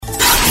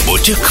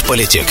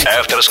Politic.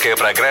 Авторская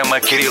программа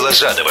Кирилла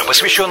Задова,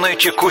 посвященная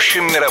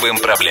текущим мировым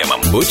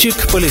проблемам. Politic.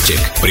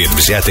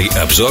 Предвзятый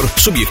обзор,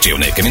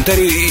 субъективные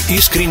комментарии и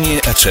искренние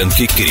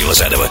оценки Кирилла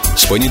Задова.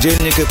 С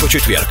понедельника по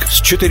четверг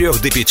с 4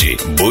 до 5.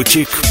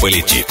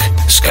 Politic.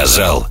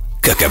 Сказал,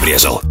 как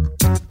обрезал.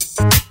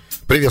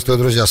 Приветствую,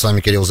 друзья, с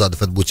вами Кирилл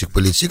Задов, это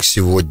Politic.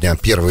 Сегодня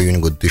 1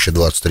 июня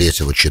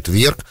 2023,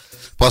 четверг.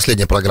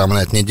 Последняя программа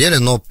на этой неделе,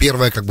 но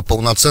первая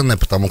полноценная,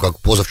 потому как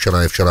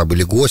позавчера и вчера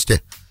были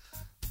гости.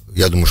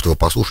 Я думаю, что вы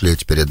послушали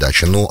эти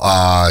передачи. Ну,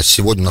 а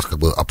сегодня у нас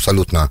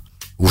абсолютно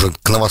уже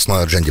к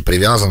новостной адженде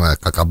привязано,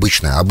 как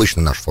обычный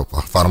наш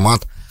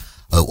формат.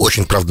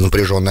 Очень, правда,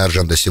 напряженная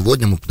адженда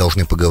сегодня. Мы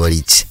должны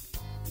поговорить.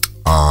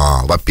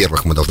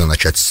 Во-первых, мы должны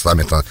начать с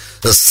саммита,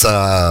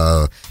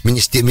 с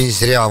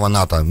министериала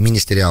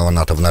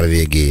НАТО в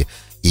Норвегии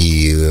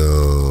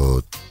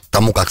и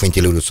тому, как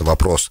вентилируется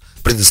вопрос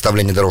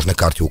предоставления дорожной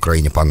карты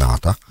Украине по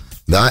НАТО.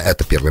 Да,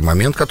 это первый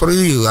момент,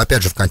 который,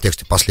 опять же, в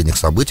контексте последних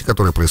событий,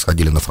 которые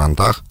происходили на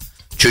фронтах,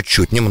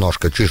 чуть-чуть,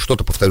 немножко,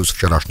 что-то повторю с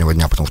вчерашнего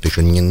дня, потому что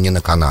еще не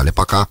на канале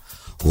пока,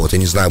 вот, и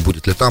не знаю,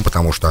 будет ли там,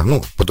 потому что,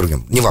 по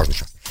другим, неважно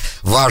сейчас.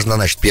 Важно,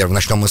 значит, первым,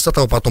 начнем мы с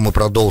этого, потом мы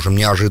продолжим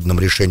неожиданным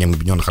решением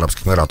Объединенных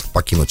Арабских Эмиратов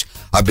покинуть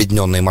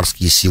объединенные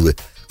морские силы,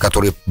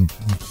 которые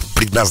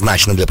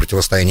предназначены для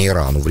противостояния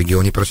Ирану в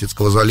регионе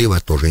Персидского залива,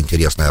 это тоже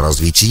интересное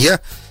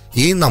развитие.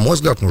 И, на мой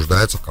взгляд,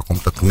 нуждается в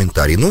каком-то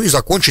комментарии. Ну и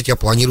закончить я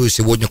планирую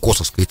сегодня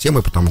косовской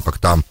темой, потому как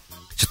там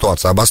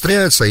ситуация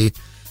обостряется и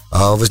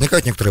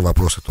возникают некоторые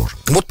вопросы тоже.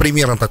 Вот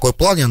примерно такой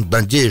план, я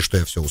надеюсь, что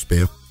я все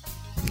успею.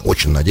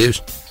 Очень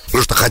надеюсь.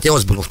 Потому что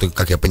хотелось бы, что,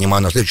 как я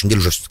понимаю, на следующей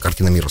неделе уже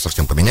картина мира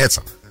совсем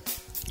поменяется.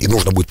 И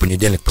нужно будет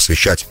понедельник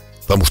посвящать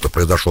тому, что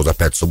произошло за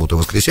 5 суббот и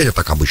воскресенье,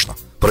 так обычно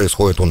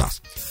происходит у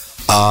нас.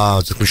 А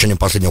за исключением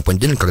последнего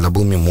понедельника, когда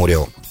был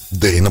мемориал.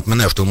 Да, и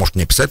напоминаю, что вы можете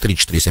мне писать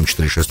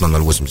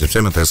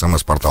 347-460-0087, это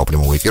СМС-портал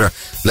прямого эфира.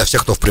 Для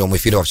всех, кто в прямом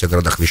эфире во всех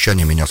городах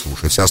вещания меня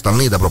слушает. Все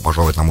остальные, добро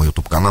пожаловать на мой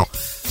YouTube-канал.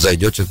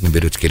 Зайдете,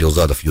 наберете Кирилл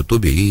Задов в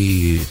YouTube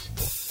и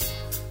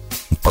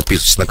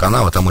подписывайтесь на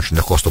канал, и там очень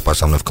легко вступать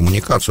со мной в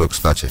коммуникацию,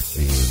 кстати,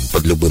 и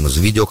под любым из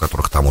видео,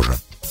 которых там уже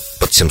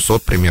под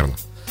 700 примерно.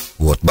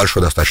 Вот,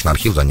 большой достаточно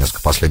архив за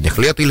несколько последних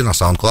лет, или на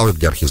SoundCloud,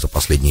 где архив за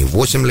последние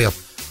 8 лет.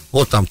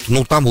 Вот там,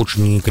 там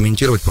лучше не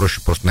комментировать, проще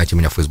просто найти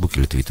меня в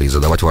Фейсбуке или Твиттере и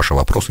задавать ваши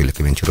вопросы или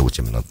комментировать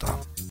именно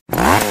там.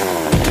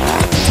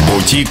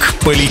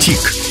 Politic.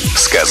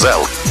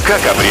 Сказал,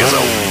 как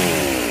обрезал.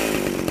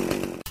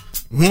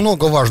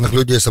 Много важных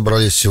людей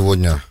собрались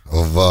сегодня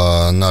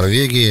в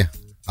Норвегии,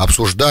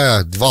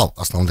 обсуждая два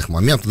основных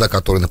момента,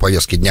 которые на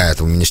повестке дня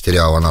этого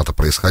министериала НАТО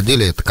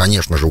происходили. Это,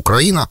 конечно же,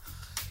 Украина,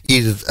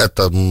 и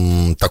это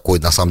такой,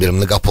 на самом деле,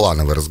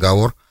 многоплановый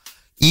разговор.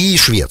 И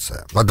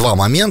Швеция. Два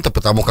момента,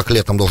 потому как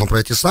летом должен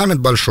пройти саммит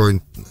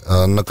большой,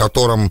 на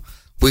котором,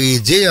 по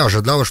идее,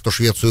 ожидалось, что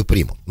Швецию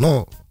примут.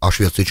 Но о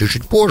Швеции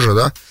чуть-чуть позже,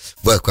 да.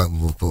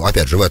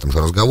 Опять же, в этом же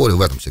разговоре,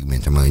 в этом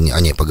сегменте мы о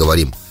ней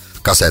поговорим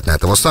касательно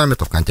этого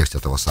саммита, в контексте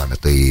этого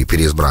саммита и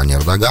переизбрания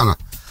Эрдогана.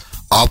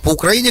 А по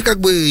Украине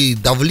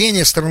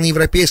давление стороны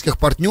европейских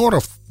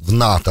партнеров в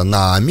НАТО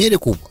на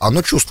Америку,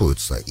 оно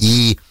чувствуется.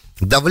 И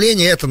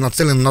давление это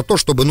нацелено на то,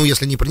 чтобы,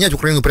 если не принять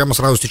Украину прямо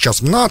сразу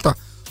сейчас в НАТО,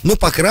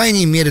 по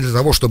крайней мере, для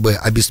того, чтобы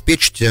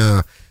обеспечить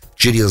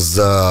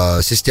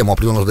через систему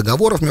определенных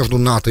договоров между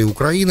НАТО и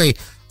Украиной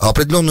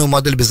определенную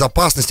модель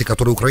безопасности,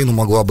 которую Украину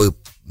могла бы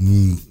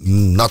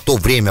на то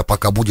время,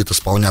 пока будет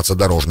исполняться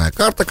дорожная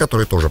карта,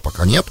 которой тоже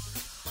пока нет,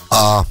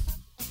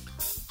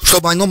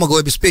 чтобы оно могло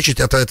обеспечить,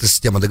 эта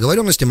система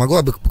договоренности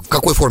могла бы, в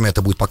какой форме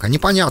это будет, пока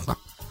непонятно,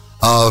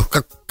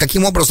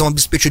 каким образом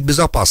обеспечить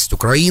безопасность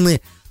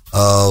Украины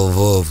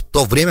в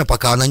то время,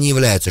 пока она не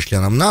является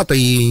членом НАТО,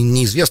 и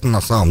неизвестно на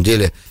самом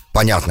деле,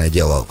 понятное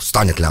дело,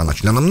 станет ли она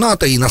членом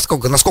НАТО, и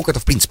насколько это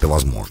в принципе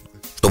возможно,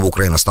 чтобы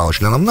Украина стала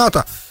членом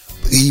НАТО.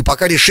 И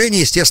пока решение,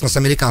 естественно, с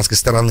американской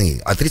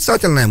стороны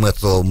отрицательное, мы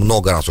это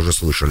много раз уже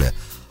слышали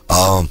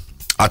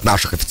от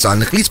наших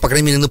официальных лиц, по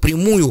крайней мере,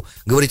 напрямую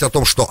говорить о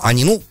том, что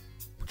они,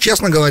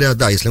 честно говоря,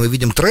 да, если мы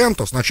видим тренд,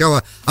 то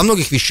сначала о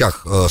многих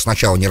вещах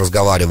сначала не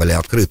разговаривали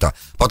открыто,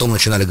 потом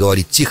начинали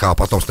говорить тихо, а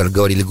потом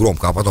говорили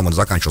громко, а потом это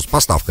заканчивалось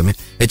поставками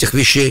этих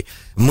вещей.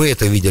 Мы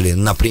это видели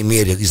на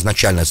примере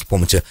изначально, если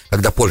помните,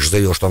 когда Польша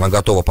заявила, что она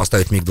готова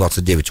поставить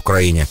МиГ-29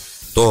 Украине,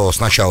 то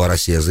сначала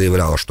Россия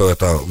заявляла, что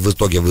это в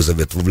итоге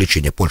вызовет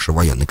вовлечение Польши в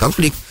военный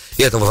конфликт.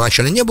 И этого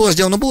вначале не было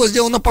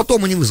сделано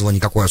потом, и не вызвало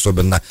никакой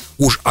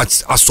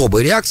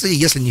особой реакции,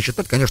 если не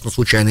считать, конечно,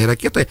 случайные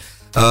ракеты,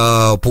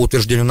 по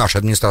утверждению нашей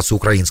администрации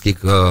украинской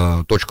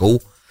 .у,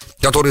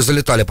 которые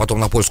залетали потом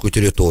на польскую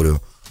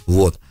территорию.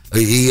 Вот.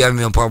 И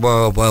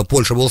по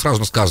Польше было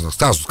сразу сказано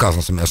со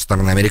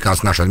стороны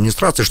американской нашей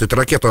администрации, что это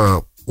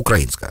ракета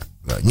украинская.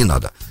 Да, не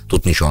надо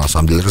тут ничего на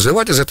самом деле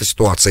развивать из этой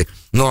ситуации.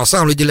 Но на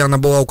самом деле она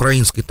была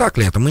украинской. Так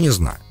ли это, мы не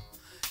знаем.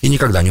 И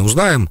никогда не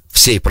узнаем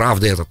всей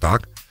правды, это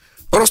так.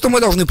 Просто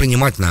мы должны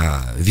принимать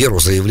на веру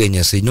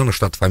заявление Соединенных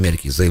Штатов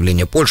Америки,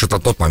 заявление Польши. Это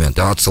тот момент,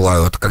 я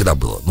отсылаю, это когда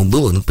было?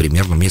 Было,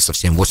 примерно месяцев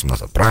 7-8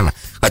 назад, правильно?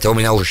 Хотя у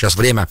меня уже сейчас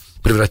время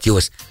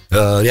превратилось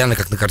реально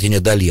как на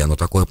картине Дали. Оно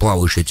такое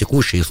плавающее,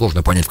 текущее, и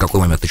сложно понять, в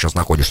какой момент ты сейчас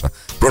находишься.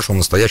 В прошлом,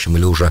 настоящем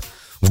или уже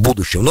в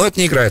будущем. Но это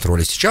не играет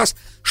роли сейчас.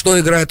 Что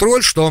играет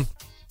роль, что...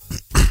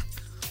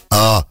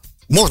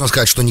 можно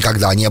сказать, что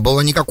никогда не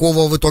было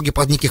никакого, в итоге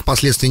никаких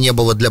последствий не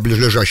было для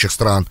ближайших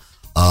стран.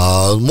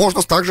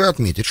 Можно также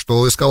отметить,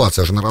 что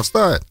эскалация же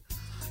нарастает.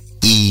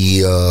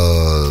 И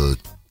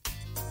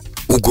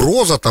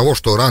угроза того,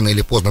 что рано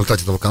или поздно в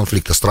результате этого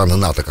конфликта страны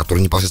НАТО,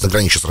 которые непосредственно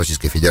граничат с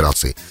Российской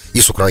Федерацией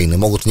и с Украиной,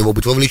 могут в него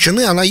быть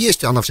вовлечены, она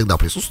есть, и она всегда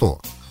присутствовала.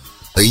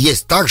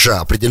 Есть также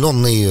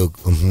определенные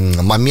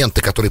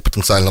моменты, которые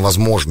потенциально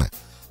возможны,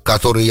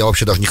 которые я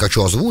вообще даже не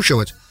хочу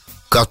озвучивать,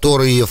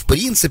 которые, в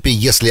принципе,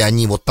 если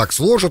они вот так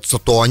сложатся,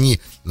 то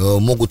они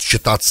могут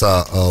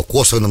считаться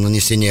косвенным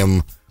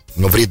нанесением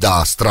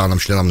вреда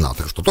странам-членам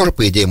НАТО, что тоже,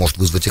 по идее, может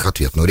вызвать их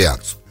ответную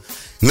реакцию.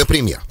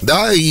 Например,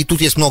 да, и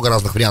тут есть много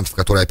разных вариантов,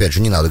 которые, опять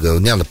же, не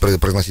надо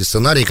произносить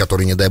сценарии,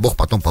 которые, не дай бог,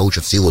 потом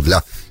получат силу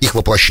для их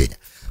воплощения.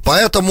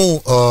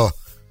 Поэтому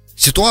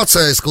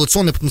ситуация,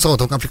 эскалационный потенциал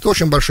этого конфликта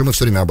очень большой, мы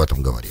все время об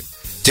этом говорим.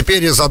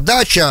 Теперь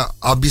задача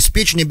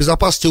обеспечения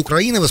безопасности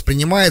Украины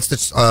воспринимается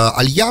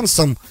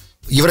альянсом,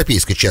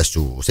 европейской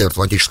частью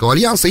Североатлантического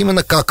альянса,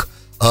 именно как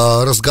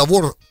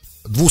разговор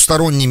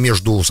двусторонний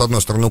между, с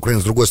одной стороны,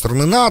 Украиной, с другой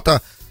стороны,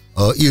 НАТО,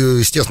 и,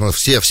 естественно,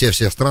 все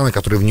страны,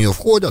 которые в нее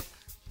входят,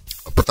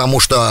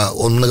 потому что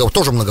он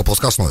тоже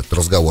многоплоскостной, этот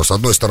разговор. С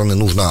одной стороны,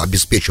 нужно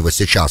обеспечивать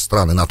сейчас,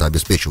 страны НАТО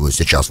обеспечивают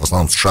сейчас, в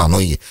основном США, но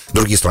и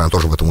другие страны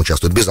тоже в этом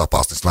участвуют,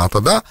 безопасность НАТО,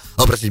 да,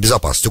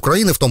 безопасность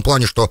Украины в том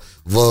плане, что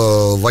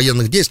в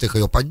военных действиях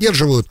ее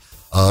поддерживают,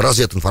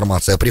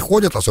 развединформация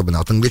приходит,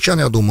 особенно от англичан,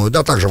 я думаю,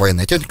 да, также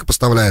военная техника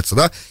поставляется,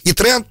 да, и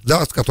тренд,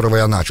 да, с которого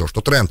я начал,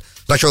 что тренд,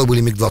 сначала были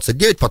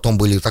МиГ-29, потом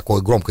были такая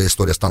громкая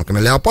история с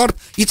танками «Леопард»,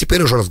 и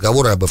теперь уже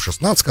разговоры об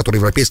F-16, которые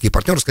европейские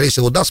партнеры, скорее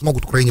всего, да,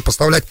 смогут Украине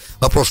поставлять.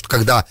 Вопрос, что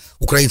когда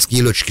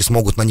украинские летчики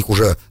смогут на них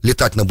уже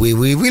летать на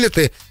боевые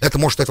вылеты, это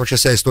может стать вообще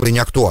вся история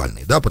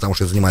неактуальной, да, потому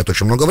что это занимает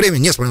очень много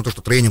времени, несмотря на то,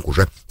 что тренинг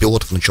уже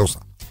пилотов начался.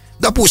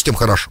 Допустим,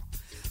 хорошо.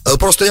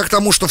 Просто я к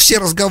тому, что все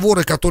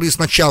разговоры, которые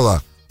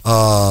сначала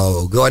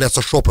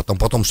говорятся шепотом,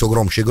 потом все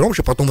громче и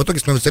громче, потом в итоге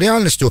становятся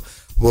реальностью,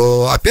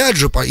 опять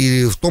же,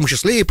 и в том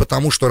числе и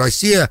потому, что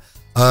Россия,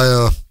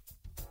 даже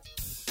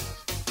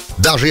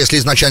если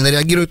изначально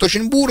реагирует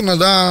очень бурно,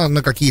 да,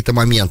 на какие-то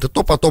моменты,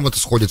 то потом это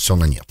сходит все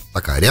на нет.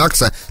 Такая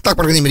реакция. Так,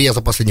 по крайней мере, я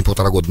за последние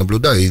 1,5 года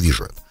наблюдаю и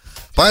вижу это.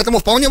 Поэтому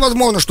вполне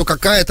возможно, что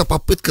какая-то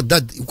попытка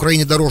дать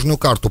Украине дорожную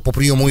карту по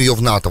приему ее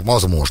в НАТО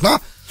возможно.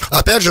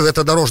 Опять же,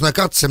 эта дорожная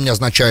карта совсем не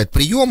означает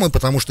приемы,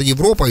 потому что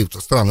Европа и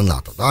страны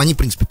НАТО, да, они, в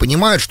принципе,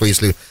 понимают, что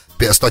если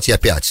статья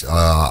 5,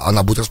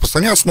 она будет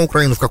распространяться на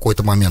Украину в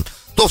какой-то момент,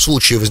 то в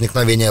случае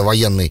возникновения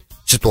военной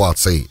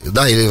ситуации,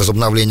 да, или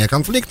возобновления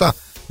конфликта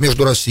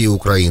между Россией и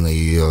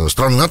Украиной,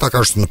 страны НАТО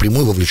окажутся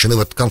напрямую вовлечены в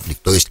этот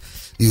конфликт. То есть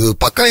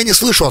пока я не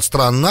слышу от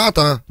стран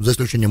НАТО, за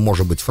исключением,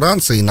 может быть,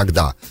 Франции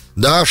иногда,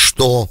 да,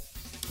 что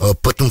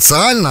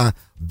потенциально,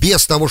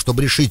 без того,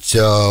 чтобы решить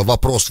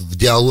вопрос в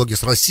диалоге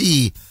с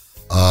Россией,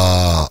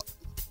 что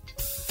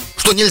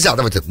нельзя,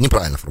 давайте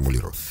неправильно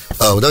формулирую,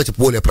 давайте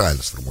более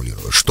правильно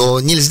сформулирую, что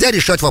нельзя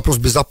решать вопрос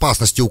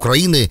безопасности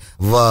Украины,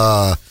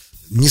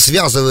 не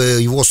связывая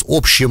его с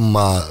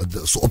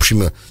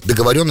общими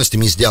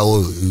договоренностями,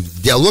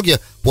 в диалоге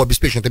по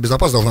обеспечению этой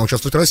безопасности должна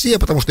участвовать Россия,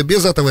 потому что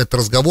без этого этот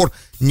разговор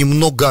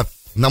немного,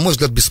 на мой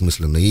взгляд,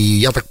 бессмысленный. И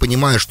я так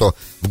понимаю, что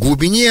в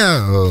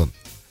глубине,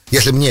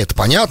 если мне это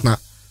понятно,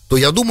 то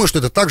я думаю, что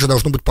это также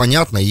должно быть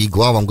понятно и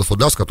главам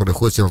государств, которые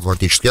входят в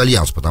Североатлантический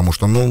альянс, потому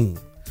что,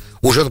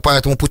 уже по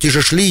этому пути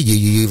же шли,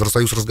 и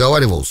Евросоюз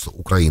разговаривал с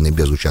Украиной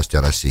без участия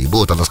России.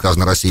 Было тогда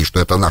сказано России,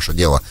 что это наше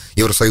дело,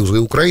 Евросоюза и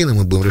Украины,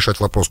 мы будем решать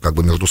вопрос как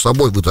бы между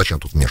собой, вы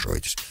зачем тут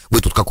вмешиваетесь? Вы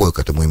тут какое к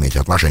этому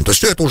имеете отношение? То есть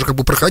все это уже как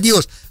бы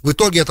проходилось, в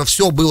итоге это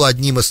все было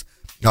одним из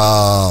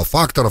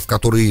факторов,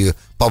 которые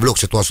повлек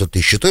ситуацию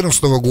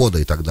 2014 года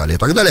и так далее, и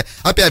так далее.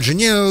 Опять же,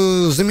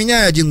 не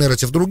заменяя один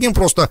нарратив другим,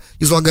 просто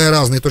излагая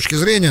разные точки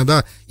зрения,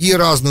 да, и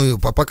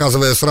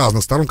показывая с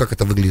разных сторон, как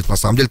это выглядит на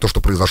самом деле, то,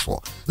 что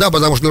произошло. Да,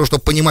 потому что для того,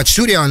 чтобы понимать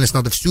всю реальность,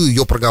 надо всю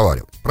ее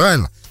проговаривать,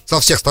 правильно? Со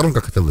всех сторон,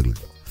 как это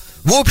выглядело.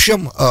 В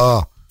общем,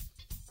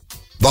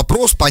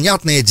 вопрос,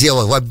 понятное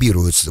дело,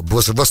 лоббируется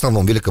в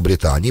основном в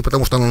Великобритании,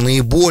 потому что она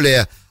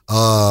наиболее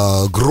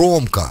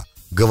громко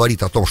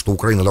говорит о том, что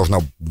Украина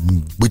должна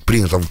быть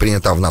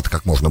принята в НАТО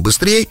как можно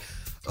быстрее.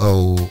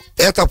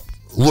 Эта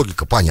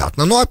логика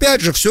понятна. Но,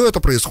 опять же, все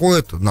это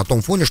происходит на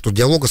том фоне, что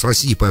диалога с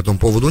Россией по этому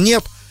поводу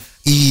нет.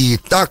 И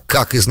так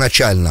как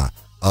изначально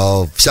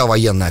вся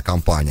военная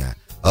кампания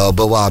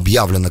была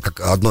объявлена, как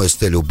одной из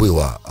целей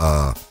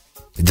была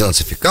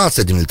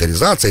денацификация,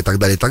 демилитаризация и так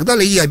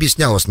далее, и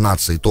объяснялось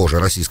нации тоже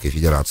Российской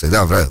Федерации,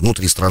 да,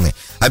 внутри страны,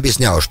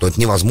 объяснялось, что это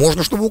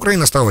невозможно, чтобы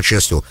Украина стала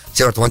частью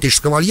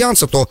Североатлантического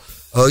альянса, то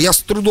я с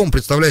трудом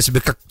представляю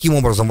себе, каким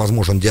образом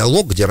возможен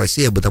диалог, где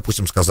Россия бы,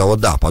 допустим, сказала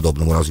 «да»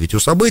 подобному развитию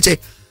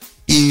событий,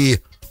 и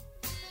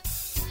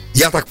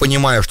Я так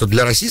понимаю, что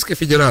для Российской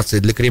Федерации,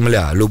 для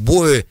Кремля,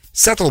 любой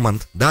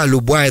settlement, да,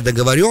 любая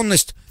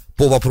договоренность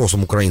по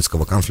вопросам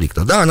украинского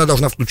конфликта, да, она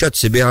должна включать в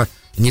себя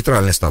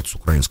нейтральный статус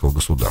украинского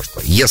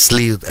государства.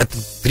 Если это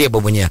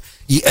требование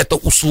и это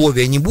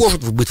условие не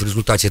может быть в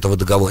результате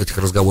этих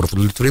разговоров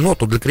удовлетворено,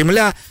 то для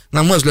Кремля,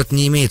 на мой взгляд,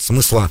 не имеет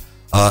смысла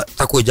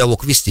такой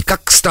диалог вести.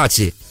 Как,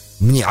 кстати,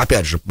 мне,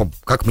 опять же,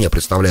 как мне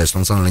представляется,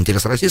 национальный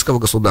интерес российского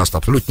государства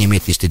абсолютно не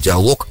имеет вести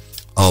диалог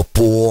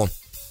по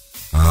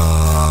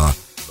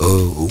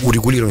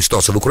урегулированию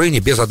ситуации в Украине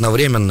без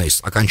одновременной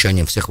с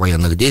окончанием всех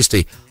военных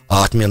действий,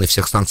 отмены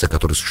всех санкций,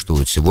 которые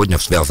существуют сегодня,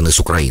 связанные с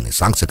Украиной,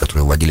 санкции,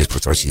 которые вводились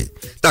против России.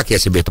 Так я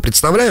себе это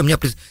представляю.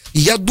 И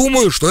я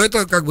думаю, что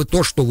это как бы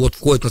то, что вот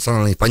входит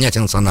в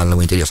понятие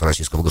национального интереса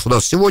российского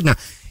государства сегодня.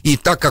 И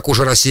так как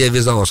уже Россия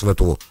ввязалась в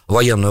эту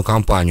военную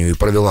кампанию и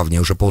провела в ней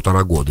уже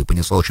 1,5 года и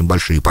понесла очень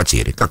большие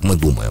потери, как мы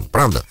думаем,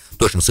 правда?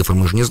 Точно цифры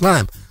мы же не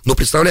знаем, но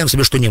представляем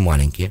себе, что не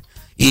маленькие.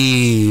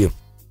 И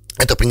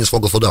это принесло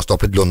государству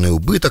определенный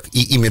убыток,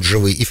 и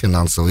имиджевый, и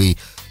финансовый,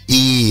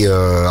 и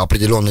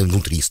определенный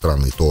внутри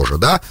страны тоже,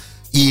 да.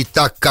 И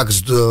так как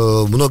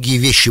многие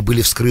вещи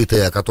были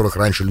вскрыты, о которых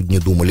раньше люди не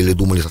думали, или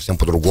думали совсем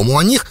по-другому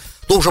о них,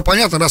 то уже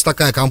понятно, раз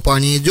такая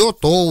кампания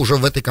идет, то уже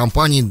в этой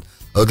кампании,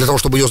 для того,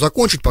 чтобы ее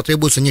закончить,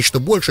 потребуется нечто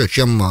большее,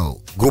 чем,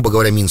 грубо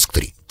говоря,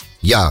 Минск-3.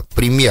 Я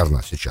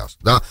примерно сейчас,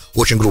 да,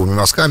 очень грубыми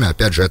мазками,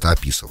 опять же, это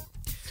описываю.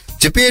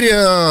 Теперь,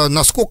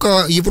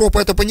 насколько Европа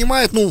это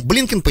понимает,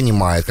 Блинкен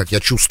понимает, как я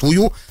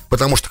чувствую,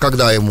 потому что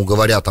когда ему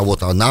говорят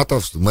о НАТО,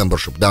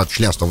 membership, да,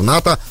 членство в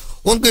НАТО,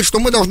 он говорит, что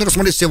мы должны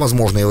рассмотреть все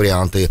возможные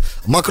варианты.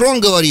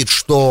 Макрон говорит,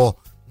 что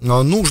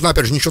нужно,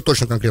 опять же, ничего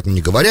точно конкретно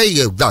не говоря,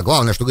 и, да,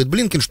 главное, что говорит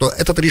Блинкен, что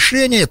это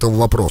решение этого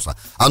вопроса,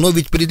 оно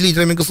ведь перед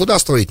лидерами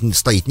государства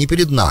стоит, не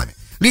перед нами.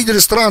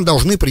 Лидеры стран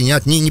должны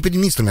принять не перед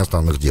министрами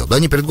иностранных дел, да,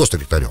 не перед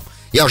госсекретарем.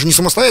 Я же не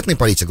самостоятельный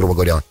политик, грубо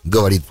говоря,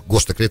 говорит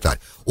госсекретарь.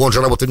 Он же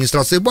работает в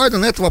администрации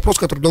Байдена, это вопрос,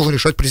 который должен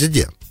решать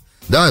президент.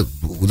 Да,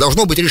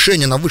 должно быть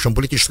решение на высшем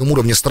политическом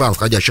уровне стран,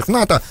 входящих в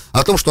НАТО,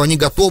 о том, что они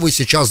готовы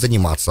сейчас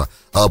заниматься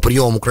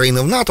приемом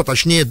Украины в НАТО,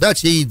 точнее,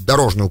 дать ей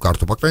дорожную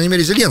карту. По крайней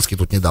мере, Зеленский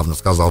тут недавно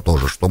сказал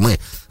тоже, что мы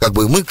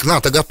к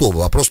НАТО готовы.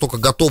 Вопрос только,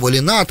 готовы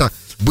ли НАТО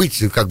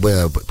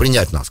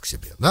принять нас к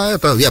себе. Да,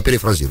 это я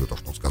перефразирую то,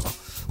 что он сказал.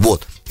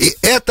 Вот. И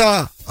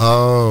это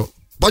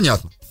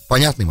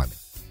понятный момент.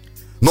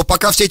 Но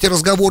пока все эти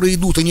разговоры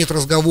идут, и нет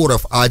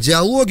разговоров о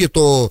диалоге,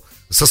 то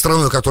со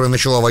страной, которая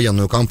начала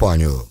военную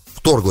кампанию,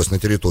 вторглась на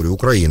территорию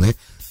Украины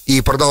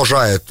и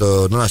продолжает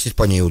наносить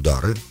по ней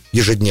удары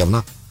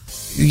ежедневно,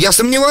 я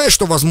сомневаюсь,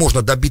 что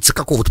возможно добиться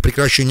какого-то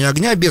прекращения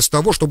огня без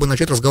того, чтобы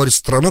начать разговаривать с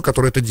страной,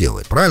 которая это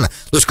делает, правильно?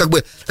 То есть,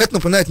 это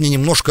напоминает мне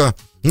немножко,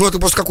 это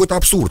просто какой-то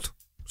абсурд,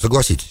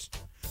 согласитесь.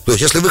 То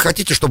есть, если вы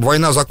хотите, чтобы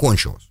война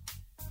закончилась,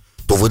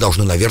 то вы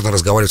должны, наверное,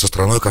 разговаривать со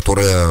страной,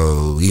 которая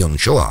ее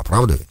начала,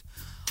 правда ведь?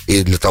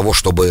 И для того,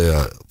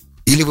 чтобы...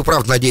 Или вы,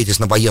 правда, надеетесь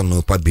на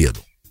военную победу.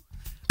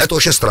 Это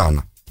очень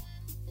странно.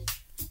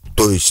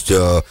 То есть,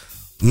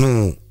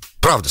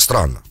 правда,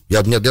 странно.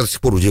 Я до сих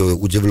пор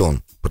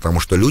удивлен, потому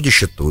что люди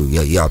считают...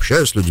 Я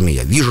общаюсь с людьми,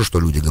 я вижу, что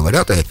люди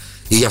говорят, и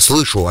я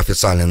слышу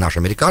официальный наш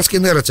американский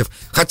нарратив,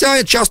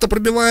 хотя часто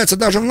пробивается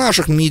даже в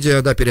наших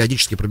медиа, да,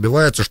 периодически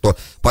пробивается, что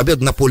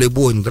победа на поле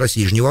боя над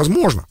Россией же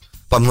невозможна,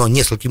 по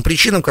нескольким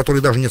причинам,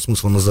 которые даже нет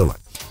смысла называть.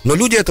 Но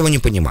люди этого не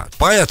понимают.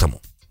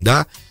 Поэтому,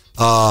 да,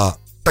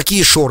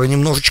 такие шоры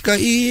немножечко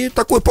и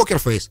такой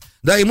покерфейс.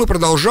 Да, и мы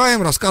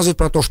продолжаем рассказывать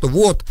про то, что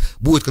вот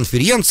будет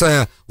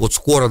конференция, вот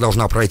скоро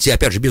должна пройти,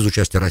 опять же, без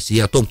участия России,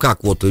 о том,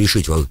 как вот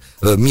решить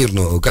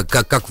мирную,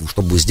 как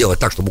чтобы сделать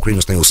так, чтобы в Украине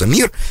установился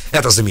мир.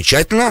 Это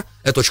замечательно,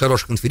 это очень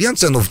хорошая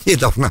конференция, но в ней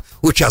должна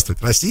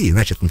участвовать Россия,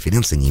 иначе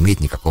конференция не имеет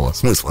никакого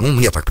смысла.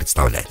 Мне так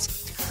представляется.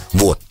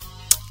 Вот.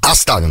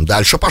 Оставим,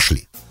 дальше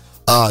пошли.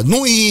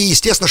 И,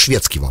 естественно,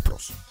 шведский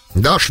вопрос.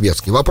 Да,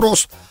 шведский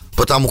вопрос,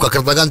 потому как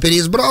Эрдоган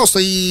переизбрался,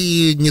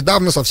 и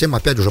недавно совсем,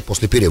 опять уже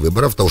после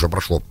перевыборов, это уже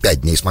прошло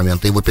 5 дней с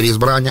момента его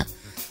переизбрания.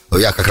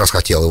 Я как раз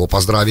хотел его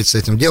поздравить с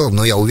этим делом,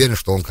 но я уверен,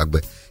 что он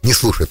не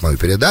слушает мою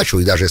передачу,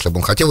 и даже если бы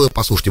он хотел ее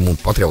послушать, ему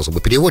потребовался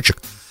бы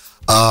переводчик.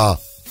 Я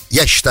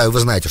считаю, вы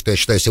знаете, что я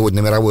считаю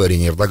сегодня на мировой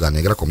арене Эрдогана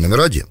игроком номер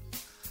 1.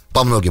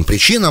 По многим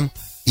причинам,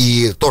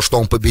 и то, что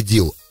он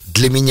победил,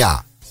 для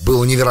меня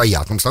было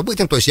невероятным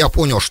событием, то есть я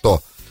понял,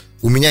 что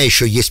у меня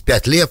еще есть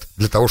 5 лет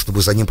для того,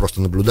 чтобы за ним просто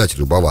наблюдать и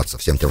любоваться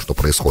всем тем, что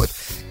происходит.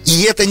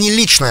 И это не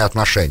личное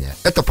отношение,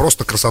 это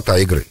просто красота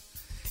игры.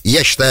 И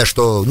я считаю,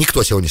 что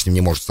никто сегодня с ним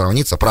не может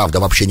сравниться, правда,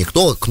 вообще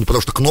никто,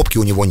 потому что кнопки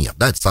у него нет,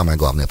 да, это самая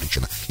главная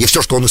причина. И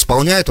все, что он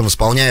исполняет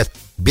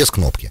без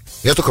кнопки.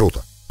 И это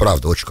круто,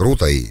 правда, очень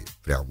круто и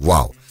прям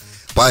вау.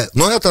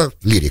 Но это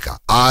лирика.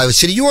 А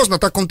серьезно,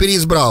 так он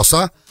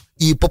переизбрался,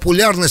 и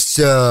популярность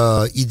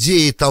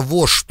идеи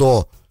того,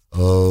 что...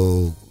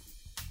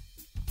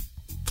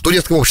 В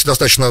турецком обществе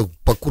достаточно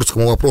по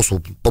курдскому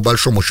вопросу, по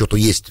большому счету,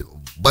 есть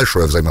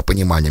большое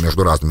взаимопонимание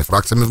между разными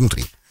фракциями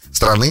внутри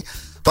страны.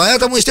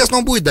 Поэтому, естественно,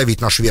 он будет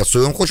давить на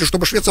Швецию. Он хочет,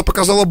 чтобы Швеция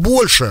показала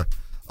больше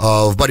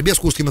в борьбе с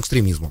курдским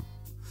экстремизмом.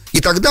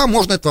 И тогда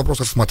можно этот вопрос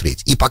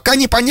рассмотреть. И пока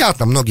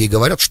непонятно, многие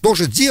говорят, что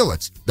же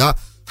делать, да,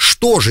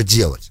 что же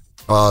делать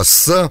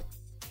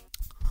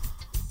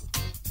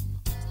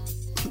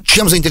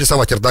чем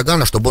заинтересовать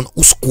Эрдогана, чтобы он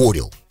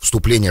ускорил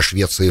вступление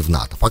Швеции в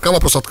НАТО. Пока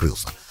вопрос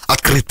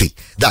открытый.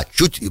 Да,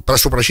 чуть,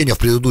 прошу прощения, в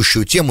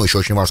предыдущую тему еще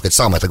очень важно сказать,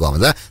 самое это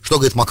главное, да, что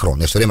говорит Макрон,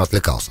 я все время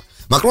отвлекался.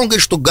 Макрон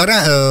говорит, что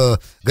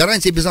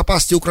гарантии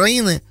безопасности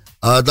Украины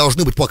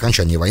должны быть по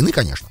окончании войны,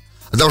 конечно,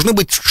 должны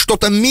быть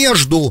что-то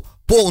между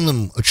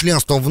полным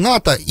членством в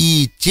НАТО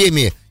и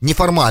теми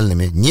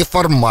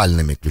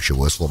неформальными,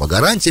 ключевое слово,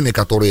 гарантиями,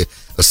 которые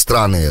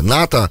страны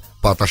НАТО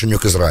по отношению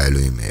к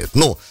Израилю имеют.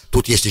 Ну,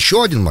 тут есть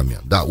еще один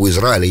момент, да, у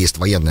Израиля есть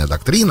военная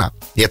доктрина,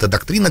 и эта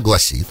доктрина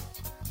гласит,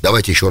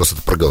 давайте еще раз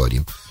это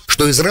проговорим,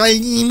 что Израиль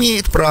не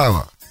имеет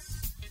права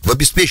в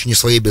обеспечении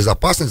своей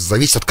безопасности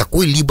зависеть от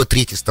какой-либо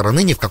третьей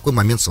стороны ни в какой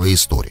момент своей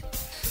истории.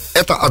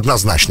 Это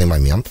однозначный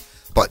момент.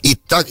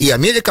 И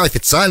Америка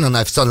официально,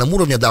 на официальном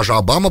уровне, даже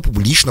Обама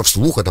публично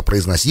вслух это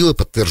произносил и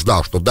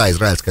подтверждал, что да,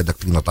 израильская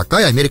доктрина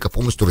такая, Америка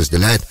полностью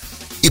разделяет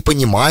и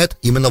понимает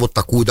именно вот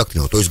такую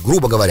доктрину. То есть,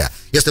 грубо говоря,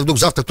 если вдруг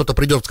завтра кто-то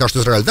придет и скажет: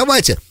 Израиль,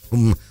 давайте,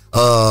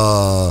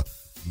 США,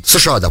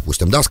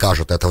 допустим, да,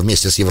 скажет это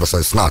вместе с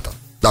Евросоюзом, с НАТО,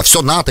 да,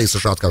 все НАТО и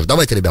США скажут: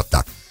 давайте, ребят,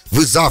 так,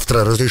 вы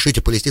завтра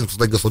разрешите палестинцам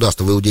создать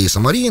государство в Иудее и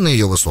Самарии на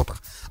ее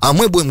высотах, а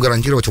мы будем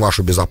гарантировать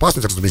вашу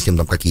безопасность, разместим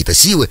там какие-то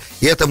силы,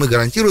 и это мы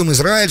гарантируем.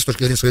 Израиль, с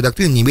точки зрения своей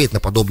доктрины, не имеет на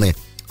подобные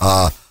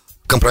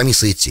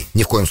компромиссы идти,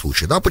 ни в коем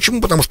случае, да,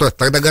 почему? Потому что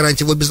тогда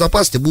гарантии его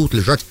безопасности будут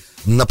лежать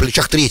на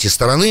плечах третьей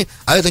стороны,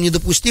 а это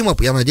недопустимо,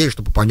 я надеюсь,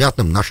 что по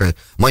понятным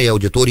моей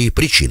аудитории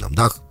причинам,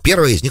 да,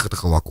 первая из них — это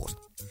Холокост.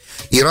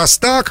 И раз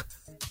так,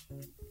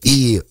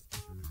 и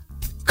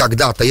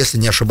когда-то, если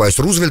не ошибаюсь,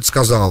 Рузвельт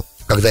сказал,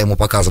 когда ему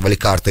показывали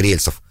карты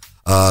рельсов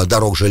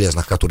дорог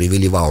железных, которые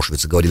вели в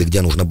Аушвиц, и говорили,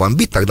 где нужно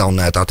бомбить, тогда он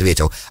на это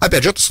ответил.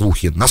 Опять же, это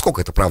слухи,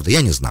 насколько это правда,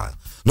 я не знаю.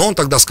 Но он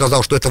тогда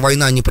сказал, что эта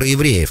война не про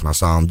евреев на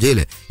самом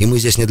деле, и мы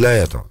здесь не для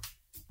этого,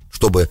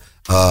 чтобы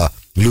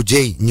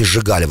людей не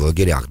сжигали в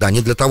лагерях, да,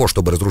 не для того,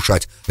 чтобы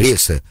разрушать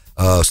рельсы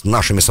с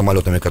нашими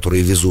самолетами,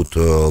 которые везут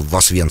в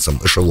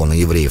Освенцим эшелоны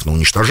евреев на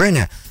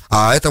уничтожение,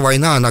 а эта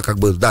война, она как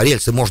бы, да,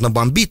 рельсы можно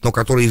бомбить, но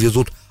которые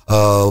везут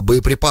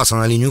боеприпасы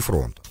на линию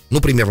фронта. Ну,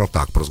 примерно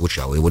так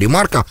прозвучала его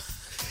ремарка.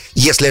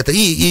 Если это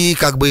и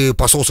как бы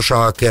посол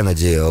США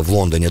Кеннеди в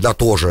Лондоне, да,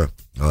 тоже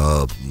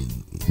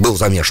был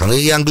замешан.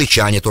 И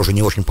англичане тоже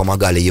не очень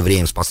помогали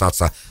евреям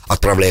спасаться,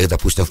 отправляя их,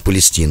 допустим, в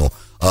Палестину,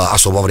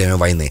 особо во время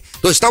войны.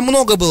 То есть там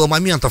много было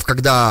моментов,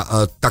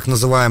 когда так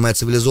называемое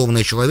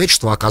цивилизованное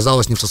человечество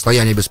оказалось не в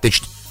состоянии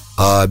обеспечить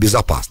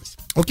безопасность.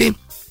 Окей?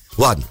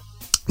 Ладно,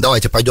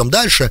 давайте пойдем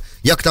дальше.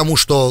 Я к тому,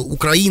 что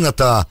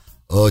Украина-то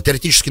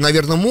теоретически,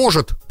 наверное,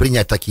 может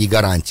принять такие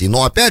гарантии,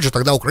 но, опять же,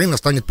 тогда Украина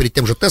станет перед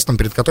тем же тестом,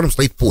 перед которым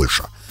стоит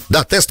Польша.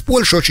 Да, тест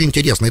Польши очень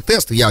интересный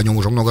тест, я о нем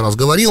уже много раз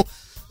говорил.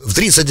 В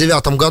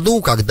 1939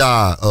 году,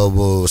 когда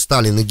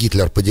Сталин и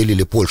Гитлер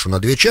поделили Польшу на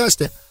две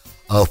части,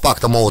 в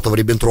пакта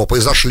Молотова-Риббентропа,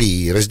 и зашли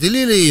и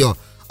разделили ее,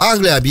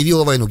 Англия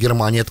объявила войну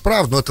Германии, это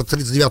правда, но это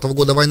 1939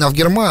 года война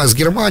с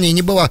Германией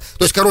не была.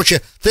 То есть,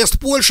 короче, тест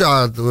Польши,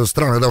 а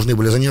страны должны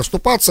были за нее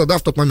вступаться, да,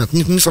 в тот момент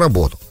не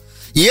сработал.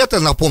 И это,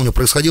 напомню,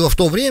 происходило в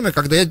то время,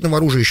 когда ядерного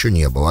оружия еще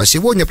не было. А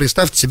сегодня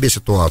представьте себе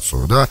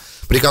ситуацию, да,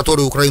 при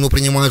которой Украину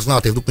принимают в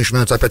НАТО, и вдруг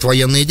начинаются опять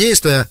военные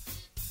действия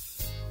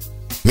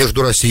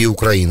между Россией и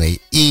Украиной.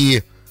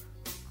 И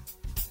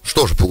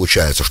что же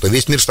получается, что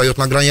весь мир встает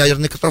на грани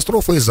ядерной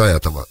катастрофы из-за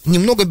этого?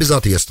 Немного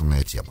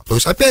безответственная тема. То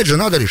есть, опять же,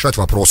 надо решать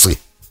вопросы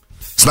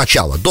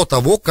сначала, до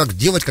того, как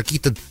делать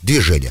какие-то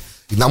движения.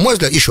 И, на мой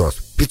взгляд, еще раз,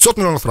 500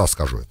 миллионов раз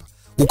скажу это.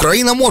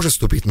 Украина может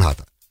вступить в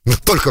НАТО, но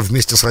только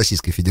вместе с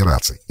Российской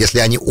Федерацией. Если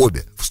они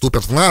обе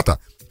вступят в НАТО,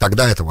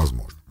 тогда это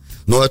возможно.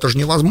 Но это же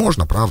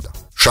невозможно, правда?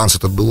 Шанс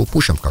этот был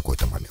упущен в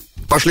какой-то момент.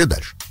 Пошли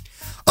дальше.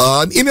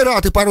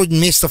 Эмираты пару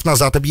месяцев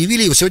назад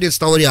объявили, и сегодня это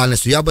стало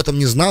реальностью. Я об этом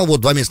не знал.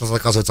 Вот 2 месяца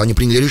назад, оказывается, они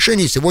приняли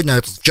решение, и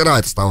вчера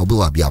это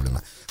было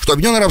объявлено, что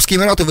Объединенные Арабские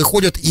Эмираты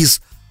выходят из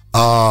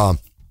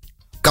Combined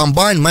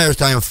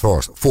Maritime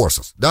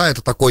Forces. Да,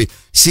 это такой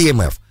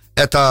CMF.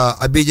 Это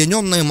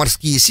объединенные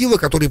морские силы,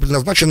 которые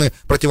предназначены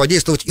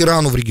противодействовать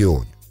Ирану в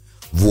регионе.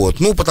 Вот,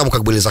 ну, потому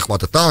как были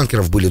захваты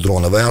танкеров, были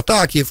дроновые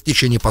атаки в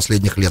течение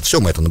последних лет,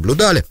 все мы это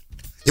наблюдали.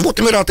 И вот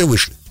Эмираты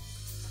вышли.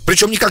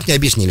 Причем никак не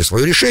объяснили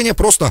свое решение,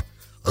 просто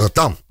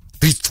там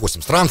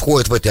 38 стран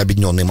входят в эти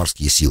объединенные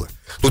морские силы.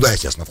 Туда,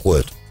 естественно,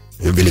 входят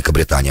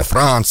Великобритания,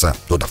 Франция,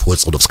 туда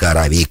входит Саудовская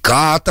Аравия, и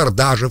Катар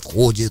даже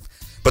входит.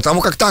 Потому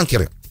как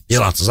танкеры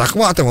иранцы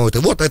захватывают, и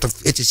вот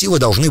эти силы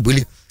должны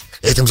были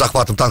этим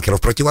захватом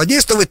танкеров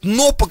противодействовать,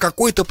 но по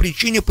какой-то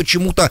причине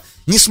почему-то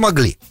не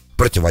смогли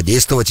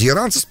противодействовать. И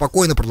иранцы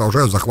спокойно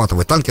продолжают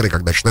захватывать танкеры,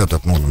 когда считают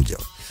это нужным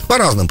делать. По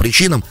разным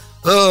причинам.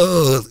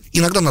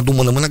 Иногда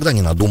надуманным, иногда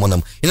не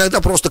надуманным.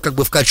 Иногда просто как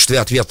бы в качестве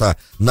ответа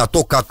на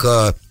то,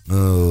 как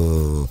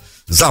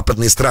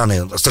западные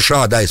страны,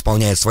 США, да,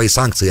 исполняют свои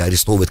санкции,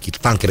 арестовывают какие-то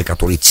танкеры,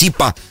 которые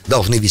типа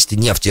должны везти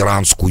нефть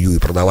иранскую и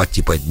продавать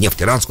типа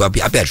нефть иранскую.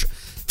 Опять же,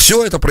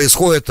 Все это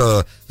происходит,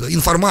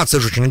 информация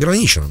же очень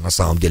ограничена на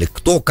самом деле.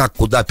 Кто, как,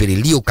 куда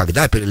перелил,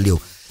 когда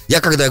перелил. Я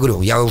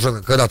говорю, я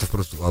уже когда-то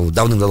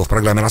давным-давно в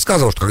программе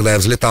рассказывал, что когда я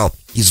взлетал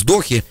из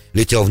Дохи,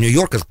 летел в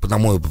Нью-Йорк, это,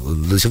 по-моему,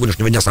 до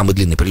сегодняшнего дня самый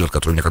длинный перелет,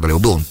 который у меня когда-либо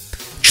был, он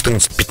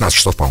 14-15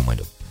 часов, по-моему,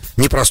 идет.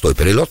 Непростой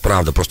перелет,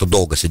 правда, просто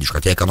долго сидишь,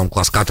 хотя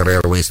эконом-класс Катар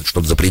Airways это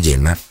что-то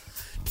запредельное.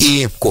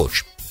 И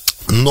коуч.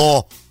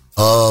 Но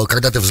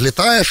когда ты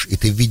взлетаешь, и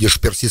ты видишь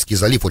Персидский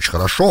залив очень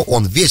хорошо,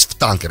 он весь в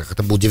танкерах,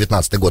 это был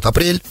 19-й год,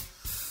 апрель,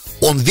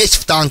 он весь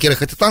в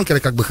танкерах, эти танкеры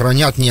как бы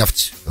хранят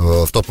нефть,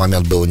 в тот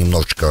момент было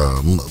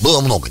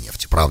много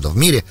нефти, правда, в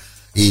мире,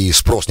 и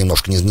спрос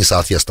немножко не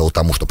соответствовал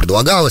тому, что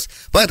предлагалось,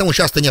 поэтому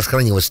часто нефть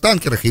хранилась в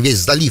танкерах, и весь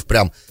залив,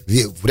 прям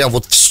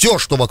вот все,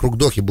 что вокруг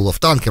Дохи было в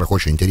танкерах,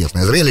 очень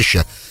интересное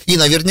зрелище, и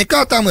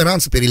наверняка там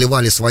иранцы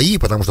переливали свои,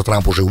 потому что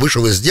Трамп уже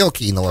вышел из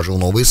сделки и наложил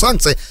новые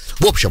санкции.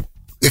 В общем,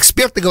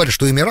 эксперты говорят,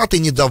 что Эмираты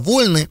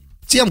недовольны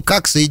тем,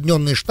 как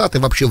Соединенные Штаты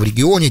вообще в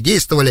регионе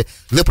действовали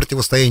для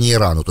противостояния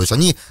Ирану. То есть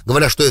они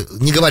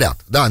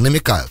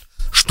намекают,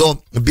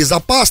 что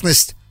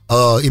безопасность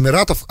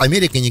Эмиратов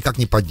Америкой никак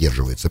не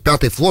поддерживается.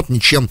 Пятый флот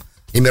ничем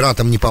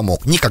Эмиратам не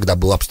помог. Никогда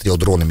был обстрел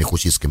дронами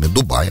хуситскими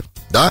Дубая,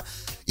 да,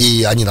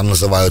 и они там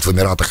называют в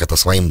Эмиратах это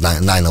своим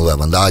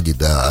 9/11,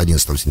 да,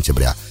 11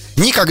 сентября.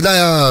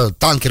 Никогда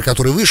танкер,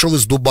 который вышел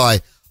из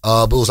Дубая,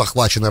 был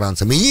захвачен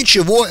иранцами. И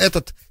ничего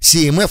этот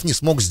СМФ не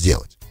смог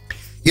сделать.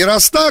 И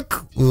раз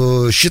так,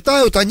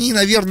 считают они,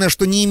 наверное,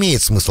 что не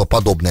имеет смысла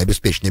подобное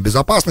обеспечение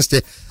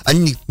безопасности.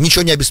 Они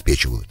ничего не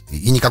обеспечивают.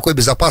 И никакой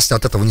безопасности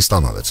от этого не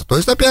становится. То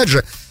есть, опять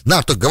же,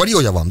 говорил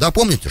я вам, да,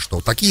 помните, что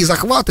такие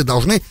захваты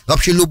должны...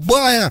 Вообще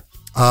любые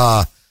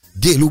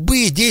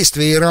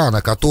действия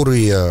Ирана,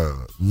 которые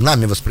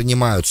нами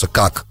воспринимаются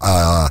как...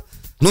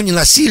 не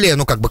насилие,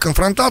 но как бы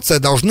конфронтация,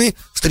 должны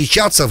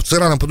встречаться, с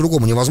Ираном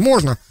по-другому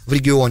невозможно в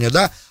регионе,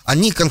 да,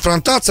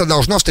 конфронтация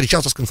должна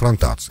встречаться с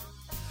конфронтацией.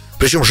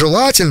 Причем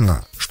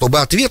желательно,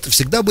 чтобы ответы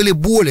всегда были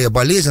более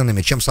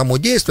болезненными, чем само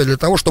действие, для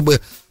того, чтобы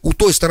у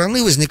той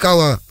стороны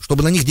возникала,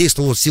 чтобы на них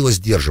действовала сила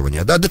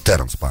сдерживания, да,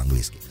 deterrence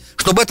по-английски,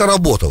 чтобы это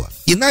работало.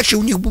 Иначе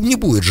у них не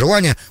будет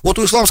желания. Вот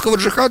у исламского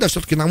джихада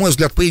все-таки, на мой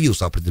взгляд,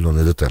 появился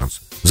определенный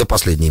deterrence за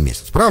последний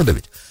месяц, правда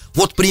ведь?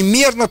 Вот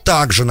примерно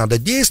так же надо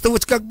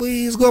действовать, как бы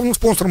и с главным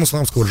спонсором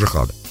исламского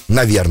джихада.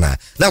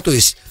 Наверное. Да, то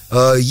есть,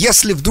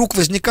 если вдруг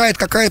возникает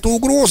какая-то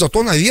угроза,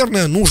 то,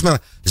 наверное,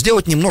 нужно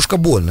сделать немножко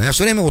больно. Я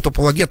все время вот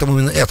апологетом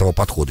именно этого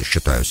подхода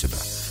считаю себя.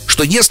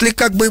 Что если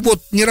как бы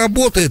вот не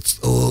работает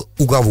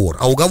уговор,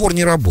 а уговор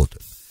не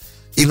работает,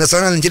 и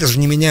национальные интересы же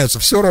не меняются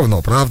все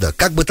равно, правда?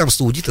 Как бы там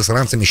саудиты с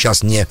иранцами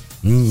сейчас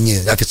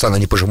официально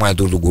не пожимают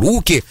друг другу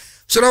руки,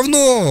 все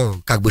равно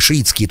как бы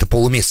шиитские-то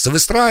полумесяцы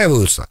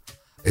выстраиваются.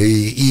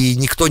 И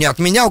никто не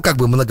отменял как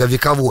бы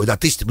многовековой, да,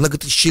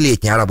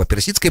 многотысячелетней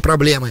арабо-персидской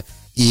проблемы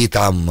и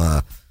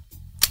там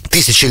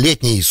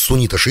тысячелетней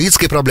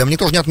суннито-шиитской проблемы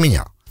никто же не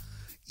отменял.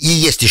 И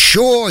есть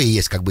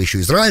как бы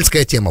еще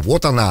израильская тема,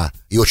 вот она,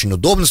 и очень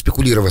удобно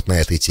спекулировать на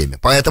этой теме.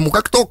 Поэтому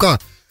как только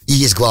и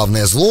есть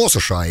главное зло,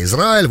 США и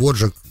Израиль, вот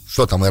же,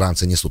 что там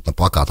иранцы несут на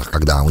плакатах,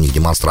 когда у них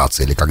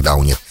демонстрации или когда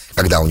у них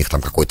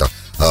там какой-то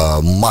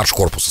марш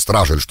корпуса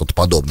стражи или что-то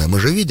подобное, мы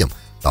же видим.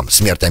 Там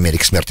смерть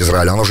Америки, смерть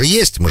Израиля, оно же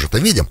есть, мы же это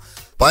видим.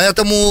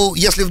 Поэтому,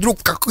 если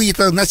вдруг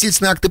какие-то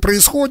насильственные акты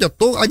происходят,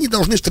 то они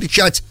должны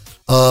встречать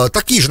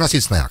такие же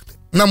насильственные акты,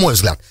 на мой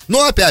взгляд.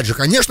 Но, опять же,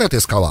 конечно, это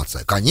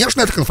эскалация,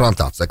 конечно, это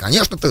конфронтация,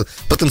 конечно,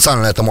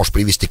 потенциально это может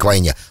привести к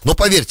войне. Но,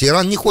 поверьте,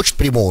 Иран не хочет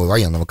прямого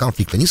военного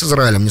конфликта ни с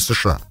Израилем, ни с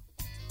США.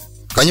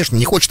 Конечно,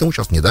 не хочет ему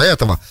сейчас не до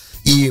этого.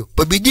 И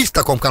победить в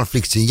таком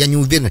конфликте, я не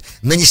уверен.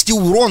 Нанести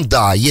урон,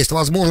 да, есть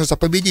возможность, а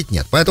победить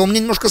нет. Поэтому мне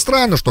немножко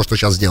странно, что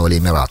сейчас сделали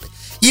Эмираты.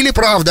 Или,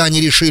 правда,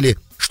 они решили,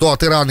 что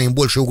от Ирана им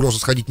больше угрозы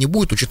сходить не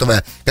будет,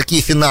 учитывая,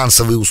 какие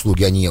финансовые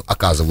услуги они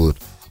оказывают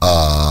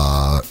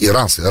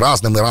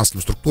разным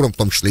иранским структурам, в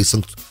том числе и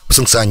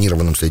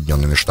санкционированным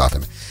Соединенными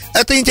Штатами.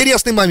 Это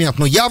интересный момент,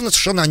 но явно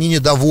совершенно они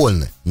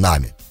недовольны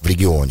нами в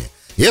регионе.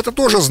 И это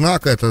тоже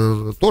знак,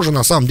 это тоже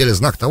на самом деле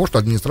знак того, что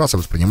администрация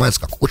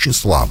воспринимается как очень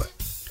слабая.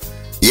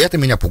 И это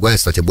меня пугает,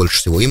 кстати, больше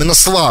всего. Именно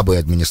слабые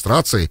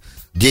администрации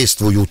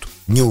действуют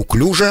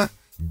неуклюже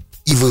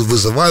и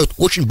вызывают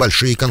очень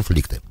большие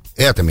конфликты.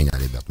 Это меня,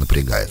 ребят,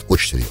 напрягает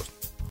очень серьезно.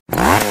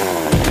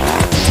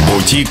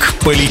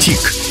 Бутик-политик.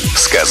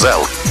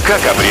 Сказал,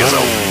 как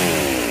обрезал.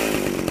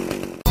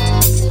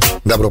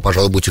 Добро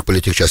пожаловать в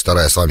Бутик-политик, часть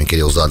 2. С вами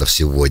Кирилл Задов.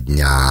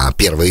 Сегодня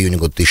 1 июня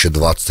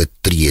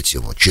 2023,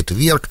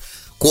 четверг.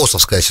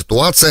 Косовская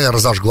ситуация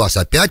разожглась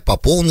опять по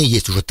полной.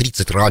 Есть уже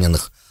 30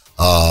 раненых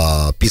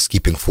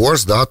Peacekeeping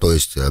Force, да, то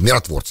есть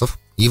миротворцев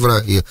евро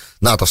и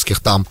натовских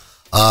там.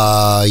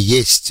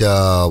 Есть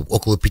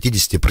около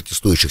 50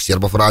 протестующих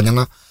сербов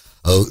ранено.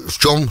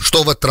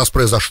 Что в этот раз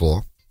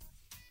произошло?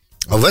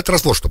 В этот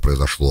раз вот что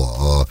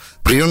произошло.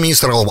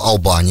 Премьер-министр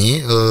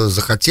Албании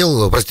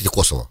захотел,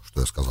 Косово,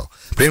 что я сказал.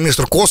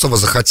 Премьер-министр Косово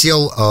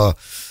захотел,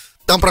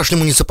 там прошли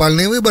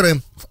муниципальные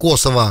выборы в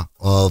Косово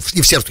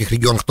и в сербских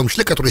регионах, в том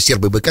числе, которые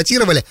сербы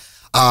бойкотировали.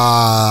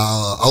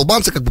 А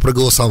албанцы как бы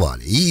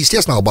проголосовали. И,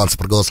 естественно, албанцы,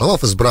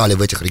 проголосовав, избрали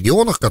в этих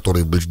регионах,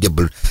 которые,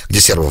 где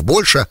сербов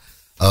больше,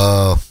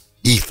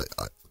 они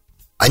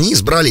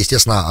избрали,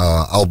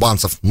 естественно,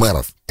 албанцев,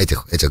 мэров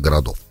этих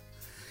городов.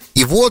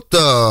 И вот,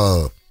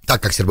 так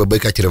как сербы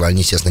бойкотировали,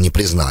 они, естественно, не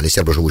признали,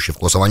 сербы, живущие в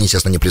Косово, они,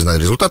 естественно, не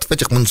признали результатов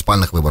этих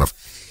муниципальных выборов.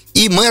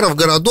 И мэров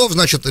городов,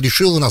 значит,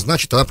 решил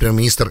назначить тогда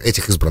премьер-министр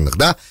этих избранных,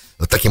 да,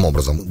 таким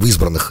образом,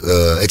 избранных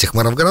этих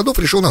мэров городов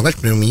решил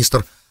назначить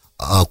премьер-министр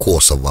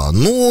Косово.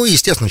 Ну,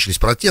 естественно, начались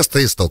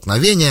протесты,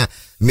 столкновения,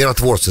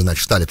 миротворцы,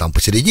 значит, стали там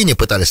посередине,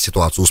 пытались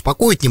ситуацию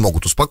успокоить, не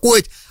могут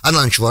успокоить,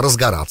 она начала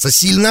разгораться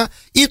сильно,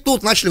 и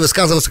тут начали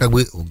высказываться как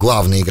бы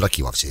главные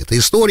игроки во всей этой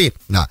истории,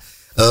 да.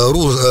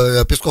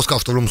 Песков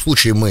сказал, что в любом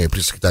случае мы,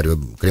 пресс-секретарь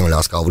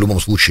Кремля сказал, в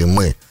любом случае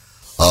мы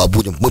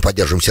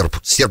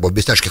поддерживаем сербов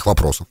без всяких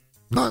вопросов.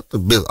 Да, это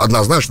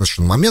однозначно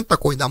момент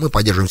такой, да, мы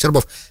поддерживаем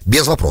сербов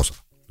без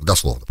вопросов,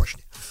 дословно почти.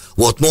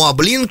 Вот, ну а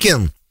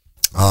Блинкен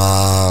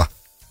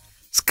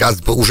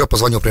уже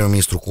позвонил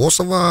премьер-министру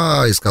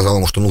Косово и сказал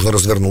ему, что нужно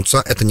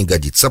развернуться, это не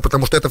годится,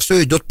 потому что это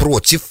все идет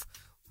против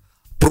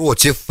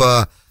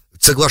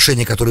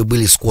соглашений, которые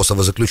были с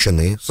Косово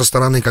заключены со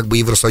стороны как бы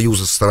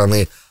Евросоюза, со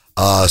стороны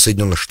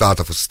Соединенных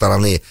Штатов, со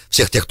стороны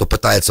всех тех, кто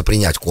пытается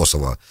принять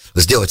Косово,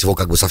 сделать его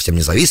как бы совсем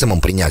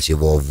независимым, принять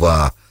его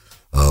в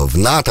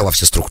НАТО, во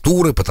все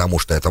структуры, потому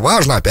что это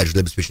важно, опять же, для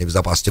обеспечения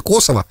безопасности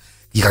Косово.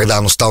 И когда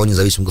оно стало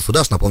независимым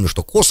государством, напомню,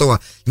 что Косово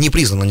не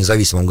признано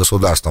независимым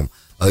государством,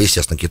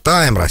 естественно,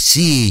 Китаем,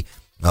 Россией,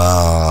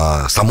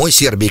 самой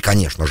Сербией,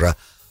 конечно же.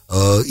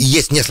 И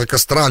есть несколько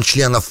стран,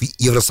 членов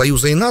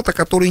Евросоюза и НАТО,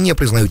 которые не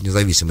признают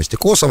независимости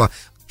Косово,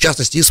 в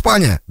частности,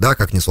 Испания, да,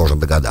 как несложно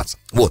догадаться.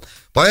 Вот,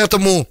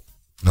 поэтому,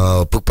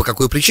 по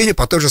какой причине?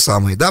 По той же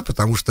самой, да,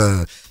 потому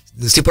что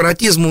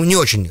сепаратизму не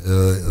очень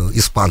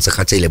испанцы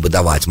хотели бы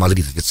давать,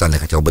 Мадрид официально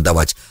хотел бы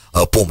давать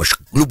помощь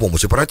любому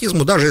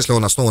сепаратизму, даже если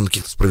он основан на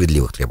каких-то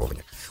справедливых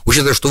требованиях.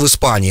 Учитывая, что в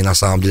Испании, на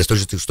самом деле, с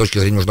точки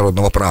зрения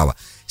международного права,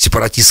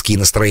 сепаратистские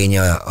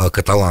настроения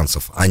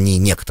каталанцев, они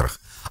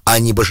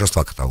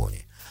большинства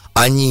Каталонии,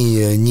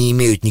 они не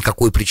имеют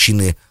никакой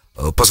причины,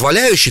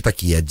 позволяющей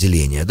такие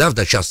отделения, да,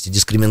 в частности,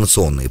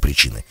 дискриминационные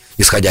причины,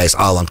 исходя из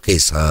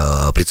Айланд-кейс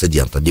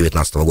прецедента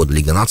 2019 года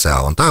Лиги наций,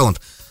 Айланд.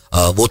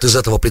 Вот из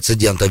этого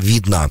прецедента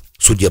видно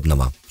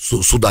судебного,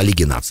 суда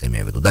Лиги наций,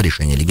 имею в виду, да,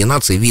 решение Лиги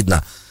наций,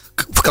 видно,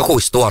 в какой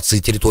ситуации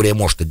территория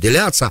может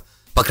отделяться,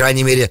 по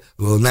крайней мере,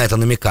 на это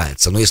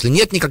намекается. Но если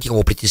нет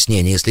никакого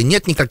притеснения, если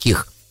нет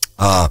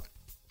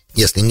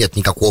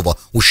никакого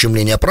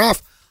ущемления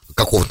прав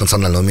какого-то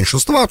национального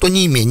меньшинства, то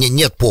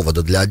нет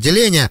повода для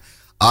отделения.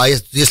 А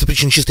если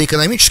причины чисто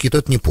экономические, то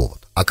это не повод.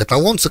 А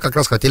каталонцы как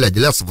раз хотели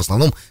отделяться в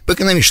основном по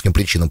экономическим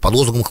причинам, под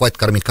лозунгом «хватит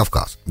кормить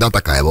Кавказ». Да,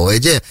 такая была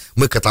идея.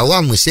 Мы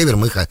каталан, мы север,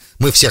 мы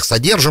всех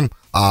содержим,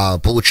 а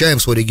получаем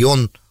в свой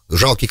регион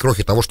жалкие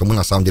крохи того, что мы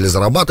на самом деле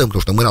зарабатываем,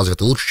 потому что мы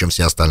развиты лучше, чем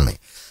все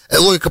остальные.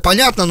 Логика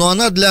понятна, но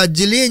она для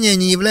отделения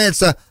не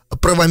является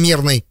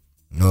правомерной,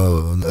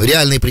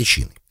 реальной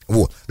причиной.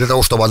 Вот, для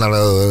того, чтобы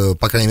она,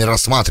 по крайней мере,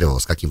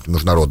 рассматривалась каким-то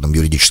международным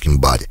юридическим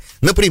бади.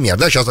 Например,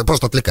 да, сейчас я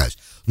просто отвлекаюсь.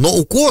 Но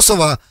у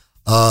Косово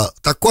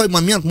такой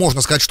момент,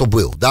 можно сказать, что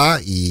был, да,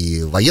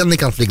 и военный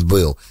конфликт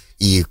был,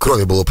 и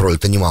крови было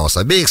пролито немало с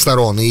обеих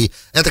сторон, и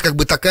это как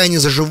бы такая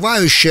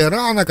незаживающая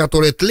рана,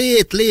 которая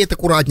тлеет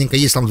аккуратненько.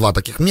 Есть там два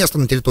таких места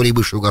на территории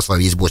бывшей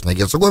Югославии, есть Босния и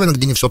Герцеговина,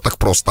 где не все так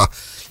просто,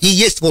 и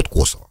есть вот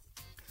Косово.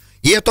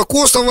 И это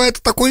Косово, это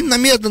такой на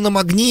медленном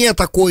огне,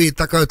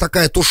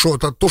 такая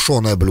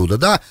тушеное блюдо,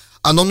 да.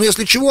 Оно, ну,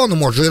 если чего, оно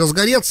может же и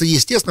разгореться. И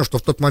естественно, что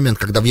в тот момент,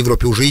 когда в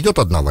Европе уже идет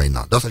одна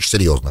война, достаточно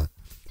серьезная,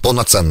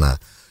 полноценная,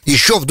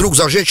 еще вдруг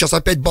зажечь сейчас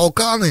опять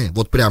Балканы,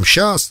 вот прямо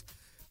сейчас,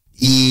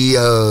 и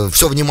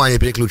все внимание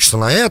переключится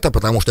на это,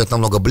 потому что это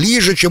намного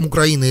ближе, чем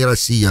Украина и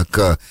Россия,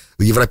 к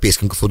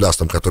европейским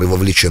государствам, которые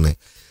вовлечены.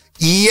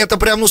 И это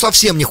прям, ну,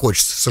 совсем не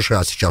хочется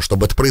США сейчас,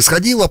 чтобы это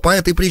происходило. По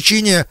этой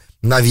причине,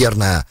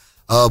 наверное,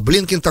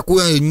 Блинкен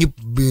такую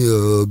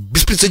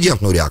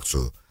беспрецедентную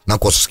реакцию на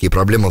косовские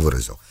проблемы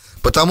выразил.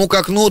 Потому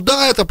как, ну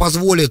да, это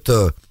позволит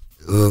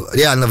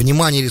реально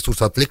внимание и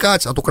ресурсы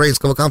отвлекать от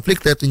украинского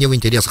конфликта. Это не в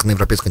интересах на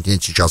европейском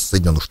континенте сейчас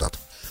Соединенных Штатов.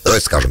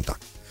 Давайте скажем так.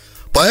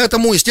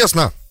 Поэтому,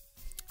 естественно,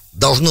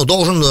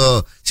 должен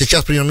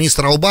сейчас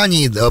премьер-министр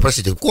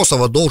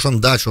Косово должен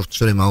дать, что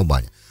все время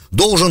Албания,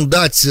 должен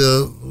дать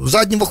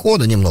заднего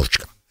хода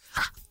немножечко.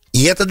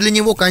 И это для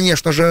него,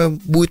 конечно же,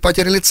 будет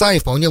потеря лица и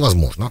вполне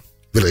возможно,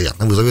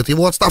 вероятно, вызовет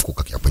его отставку,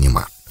 как я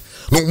понимаю.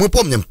 Ну, мы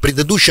помним,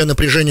 предыдущее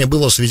напряжение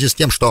было в связи с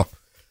тем, что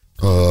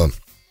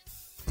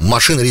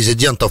машины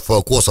резидентов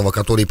Косово,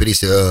 которые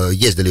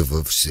ездили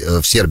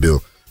в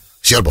Сербию,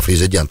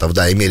 сербов-резидентов,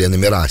 да, имели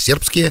номера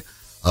сербские,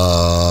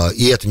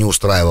 и это не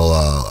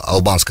устраивало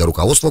албанское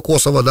руководство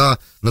Косово, да,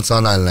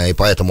 национальное, и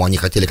поэтому они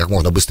хотели как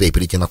можно быстрее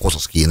перейти на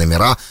косовские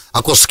номера,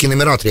 а косовские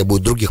номера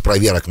требуют других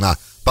проверок на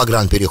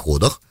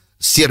погранпереходах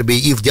с Сербией,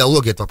 и в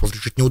диалоге этот вопрос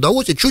решить не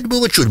удалось, и чуть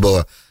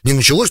было, не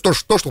началось то,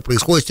 что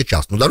происходит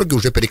сейчас. Но дороги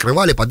уже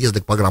перекрывали, подъезды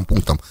к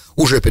погранпунктам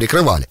уже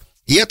перекрывали.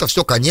 И это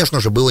все,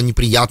 конечно же, было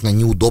неприятно,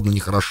 неудобно,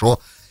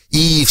 нехорошо.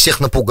 И всех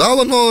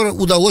напугало, но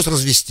удалось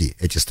развести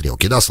эти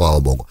стрелки, да, слава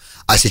богу.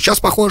 А сейчас,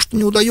 похоже, что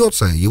не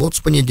удается, и вот с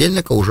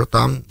понедельника уже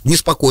там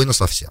неспокойно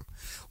совсем.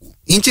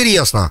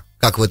 Интересно,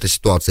 как в этой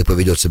ситуации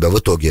поведет себя в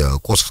итоге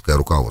косовское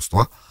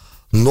руководство.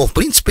 Но, в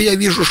принципе, я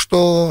вижу,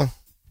 что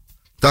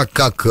так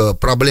как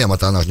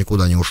проблема-то, она же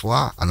никуда не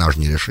ушла, она же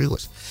не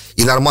решилась,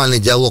 и нормальный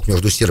диалог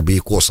между Сербией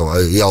и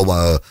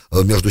Косово,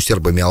 между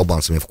сербами и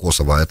албанцами в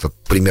Косово, это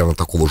примерно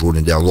такого же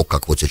уровня диалог,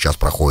 как вот сейчас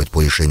проходит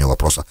по решению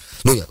вопроса.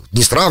 Ну, я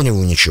не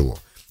сравниваю ничего,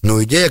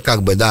 но идея,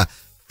 как бы, да,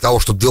 того,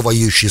 что две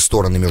воюющие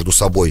стороны между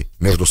собой,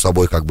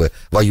 как бы,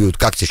 воюют,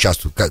 как сейчас,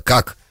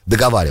 как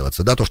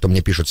договариваться, да, то, что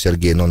мне пишет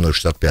Сергей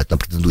 0065 на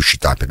предыдущий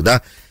тапик,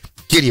 да.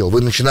 Кирилл,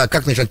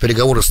 как начать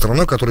переговоры с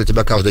страной, которая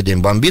тебя каждый день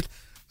бомбит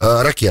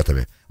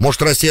ракетами?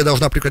 Может, Россия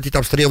должна прекратить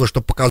обстрелы,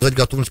 чтобы показать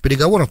готовность к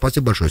переговорам?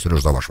 Спасибо большое,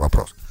 Сереж, за ваш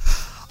вопрос.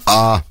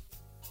 А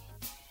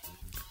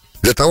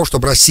для того,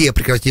 чтобы Россия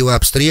прекратила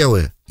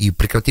обстрелы и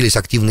прекратились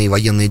активные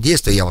военные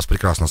действия, я вас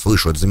прекрасно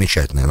слышу, это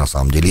замечательная на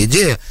самом деле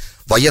идея,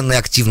 военные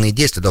активные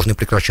действия должны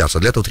прекращаться,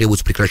 для этого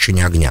требуется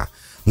прекращение огня.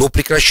 Но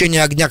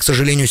прекращение огня, к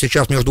сожалению,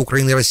 сейчас между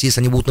Украиной и Россией, если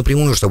они будут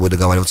напрямую между собой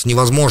договариваться,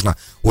 невозможно.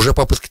 Уже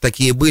попытки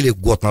такие были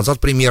год назад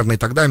примерно, и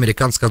тогда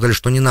американцы сказали,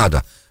 что не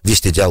надо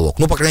вести диалог.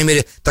 Ну, по крайней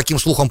мере, таким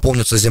слухом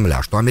помнится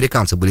земля, что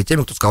американцы были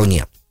теми, кто сказал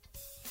нет.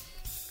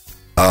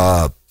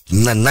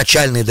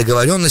 Начальные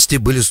договоренности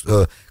были,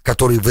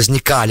 которые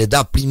возникали,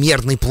 да,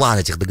 примерный план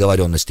этих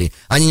договоренностей,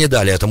 они не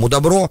дали этому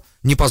добро,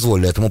 не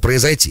позволили этому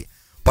произойти.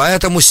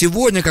 Поэтому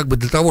сегодня, как бы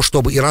для того,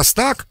 чтобы и раз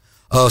так,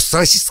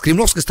 с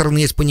кремлевской стороны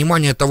есть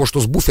понимание того,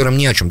 что с буфером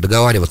не о чем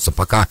договариваться,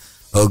 пока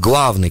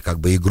главный, как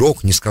бы,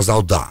 игрок не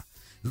сказал «да».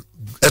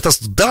 Это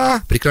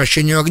 «да»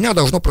 прекращению огня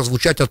должно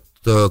прозвучать от,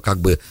 как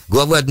бы,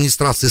 главы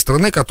администрации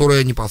страны,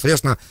 которая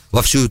непосредственно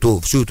во всю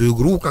эту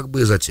игру, как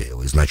бы,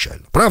 затеяла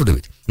изначально. Правда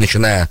ведь?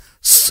 Начиная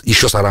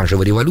еще с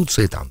оранжевой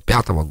революции, там,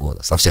 5-го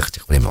года, со всех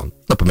этих времен.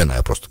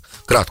 Напоминаю просто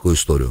краткую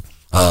историю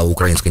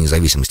украинской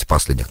независимости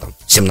последних, там,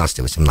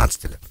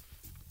 17-18 лет.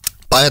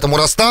 Поэтому,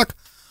 раз так,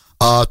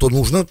 то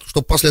нужно,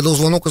 чтобы последовал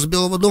звонок из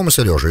Белого дома,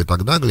 Сережа, и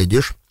тогда,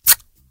 глядишь,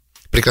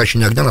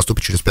 прекращение огня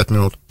наступит через 5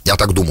 минут. Я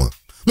так думаю.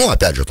 Ну,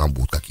 опять же, там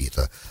будут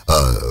какие-то,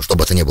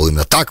 чтобы это не было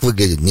именно так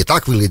выглядеть, не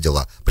так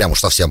выглядело, прям уж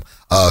совсем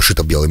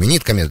шито белыми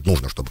нитками,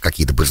 нужно, чтобы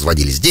какие-то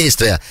производились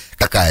действия,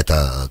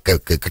 какая-то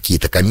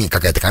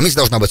комиссия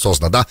должна быть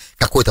создана, да,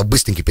 какой-то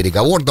быстренький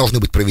переговор должны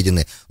быть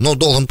проведены, но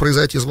должен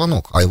произойти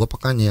звонок, а его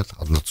пока нет.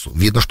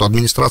 Видно, что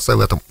администрация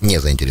в этом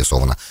не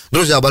заинтересована.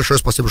 Друзья,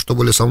 большое спасибо, что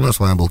были со мной, с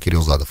вами был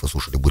Кирилл Задов, вы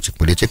слушали «Бутик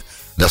Политик».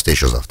 До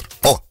встречи завтра.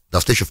 До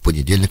встречи в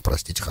понедельник,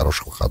 простите,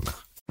 хороших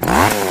выходных.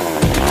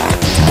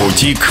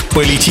 Бутик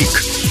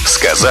Политик.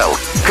 Сказал,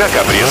 как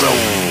обрезал.